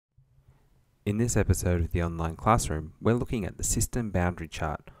In this episode of the online classroom, we're looking at the system boundary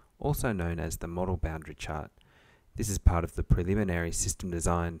chart, also known as the model boundary chart. This is part of the preliminary system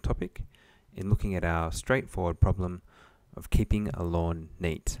design topic in looking at our straightforward problem of keeping a lawn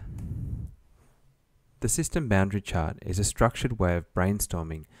neat. The system boundary chart is a structured way of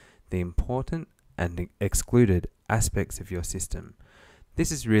brainstorming the important and excluded aspects of your system.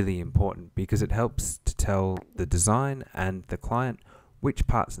 This is really important because it helps to tell the design and the client which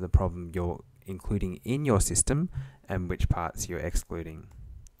parts of the problem you're including in your system and which parts you're excluding.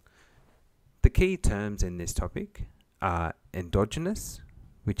 The key terms in this topic are endogenous,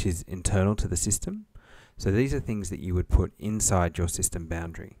 which is internal to the system. So these are things that you would put inside your system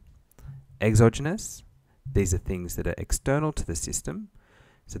boundary. Exogenous, these are things that are external to the system.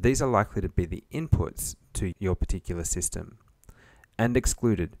 So these are likely to be the inputs to your particular system. And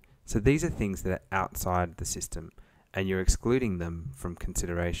excluded, so these are things that are outside the system and you're excluding them from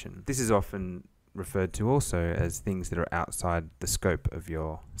consideration. This is often referred to also as things that are outside the scope of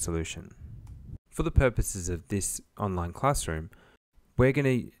your solution. For the purposes of this online classroom, we're going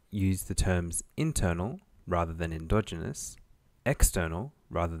to use the terms internal rather than endogenous, external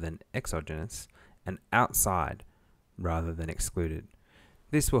rather than exogenous, and outside rather than excluded.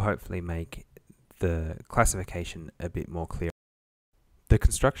 This will hopefully make the classification a bit more clear. The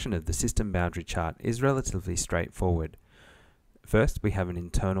construction of the system boundary chart is relatively straightforward. First, we have an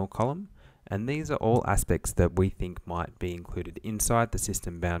internal column, and these are all aspects that we think might be included inside the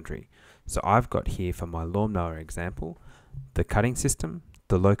system boundary. So I've got here for my lawnmower example, the cutting system,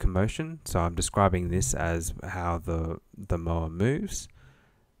 the locomotion, so I'm describing this as how the mower moves,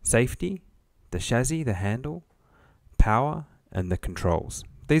 safety, the chassis, the handle, power, and the controls.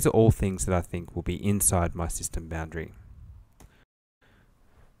 These are all things that I think will be inside my system boundary.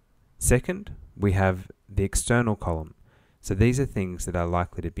 Second, we have the external column. So these are things that are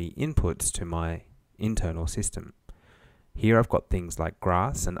likely to be inputs to my internal system. Here I've got things like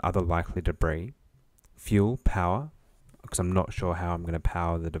grass and other likely debris, fuel, power, because I'm not sure how I'm going to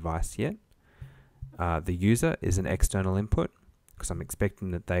power the device yet. The user is an external input, because I'm expecting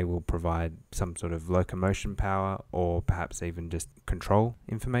that they will provide some sort of locomotion power or perhaps even just control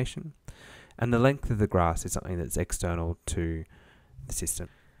information. And the length of the grass is something that's external to the system.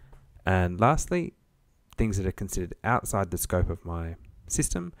 And lastly, things that are considered outside the scope of my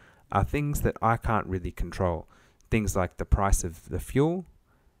system are things that I can't really control. Things like the price of the fuel,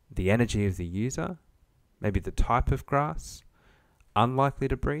 the energy of the user, maybe the type of grass, unlikely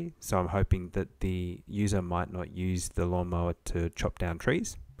debris, so I'm hoping that the user might not use the lawnmower to chop down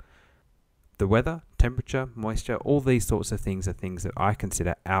trees. The weather, temperature, moisture, all these sorts of things are things that I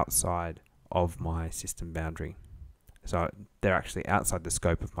consider outside of my system boundary. So they're actually outside the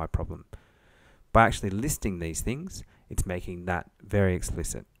scope of my problem. By actually listing these things, it's making that very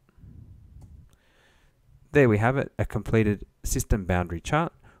explicit. There we have it, a completed system boundary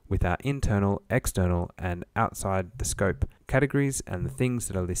chart with our internal, external, and outside the scope categories and the things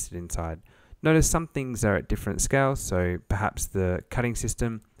that are listed inside. Notice some things are at different scales, so perhaps the cutting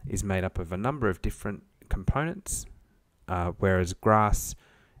system is made up of a number of different components, whereas grass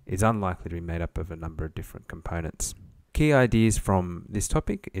is unlikely to be made up of a number of different components. Key ideas from this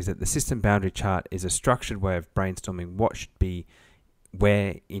topic is that the system boundary chart is a structured way of brainstorming what should be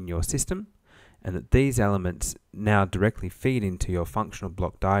where in your system, and that these elements now directly feed into your functional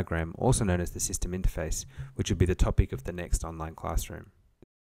block diagram, also known as the system interface, which will be the topic of the next online classroom.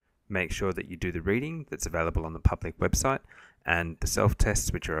 Make sure that you do the reading that's available on the public website and the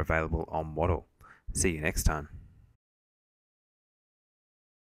self-tests which are available on Waddle. See you next time.